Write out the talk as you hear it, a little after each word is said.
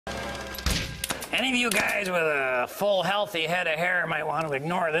Any of you guys with a full, healthy head of hair might want to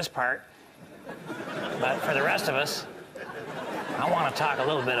ignore this part. But for the rest of us, I want to talk a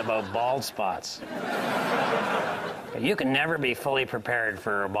little bit about bald spots. But you can never be fully prepared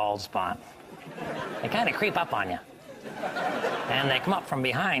for a bald spot. They kind of creep up on you. And they come up from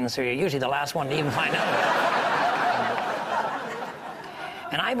behind, so you're usually the last one to even find out.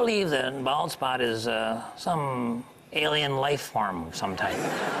 And I believe that a bald spot is some alien life form of some type.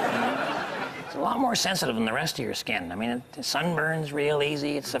 It's a lot more sensitive than the rest of your skin. I mean, it sunburns real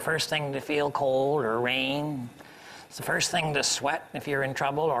easy. It's the first thing to feel cold or rain. It's the first thing to sweat if you're in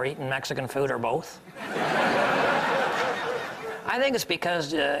trouble or eating Mexican food or both. I think it's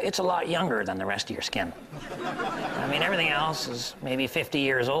because it's a lot younger than the rest of your skin. I mean, everything else is maybe 50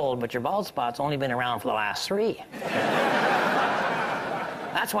 years old, but your bald spot's only been around for the last 3.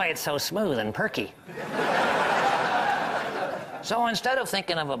 That's why it's so smooth and perky. So instead of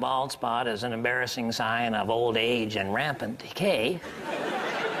thinking of a bald spot as an embarrassing sign of old age and rampant decay,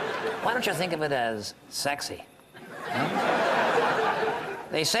 why don't you think of it as sexy?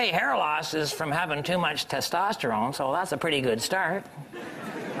 They say hair loss is from having too much testosterone, so that's a pretty good start.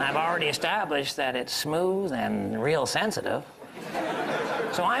 I've already established that it's smooth and real sensitive.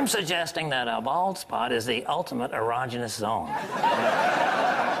 So I'm suggesting that a bald spot is the ultimate erogenous zone.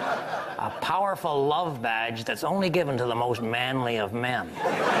 A powerful love badge that's only given to the most manly of men.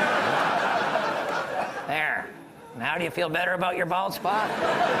 There. Now do you feel better about your bald spot?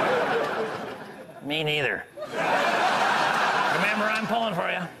 Me neither. Remember, I'm pulling for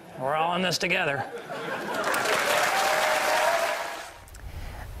you. We're all in this together.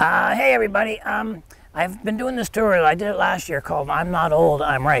 Hey, everybody. I've been doing this tour. I did it last year called I'm Not Old,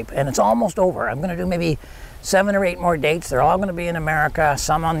 I'm Ripe, and it's almost over. I'm going to do maybe 7 or 8 more dates. They're all going to be in America,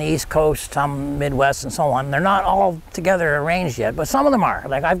 some on the East Coast, some Midwest, and so on. They're not all together arranged yet, but some of them are.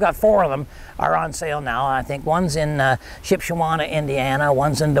 Like, I've got 4 of them are on sale now. I think one's in Shipshewana, Indiana,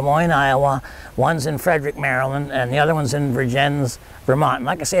 one's in Des Moines, Iowa, one's in Frederick, Maryland, and the other one's in Vergennes, Vermont. And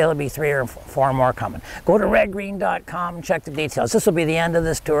like I say, there'll be 3 or 4 more coming. Go to redgreen.com and check the details. This will be the end of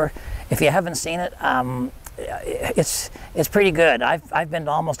this tour. If you haven't seen it, it's pretty good. I've been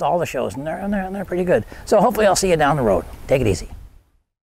to almost all the shows, and they're pretty good. So hopefully I'll see you down the road. Take it easy.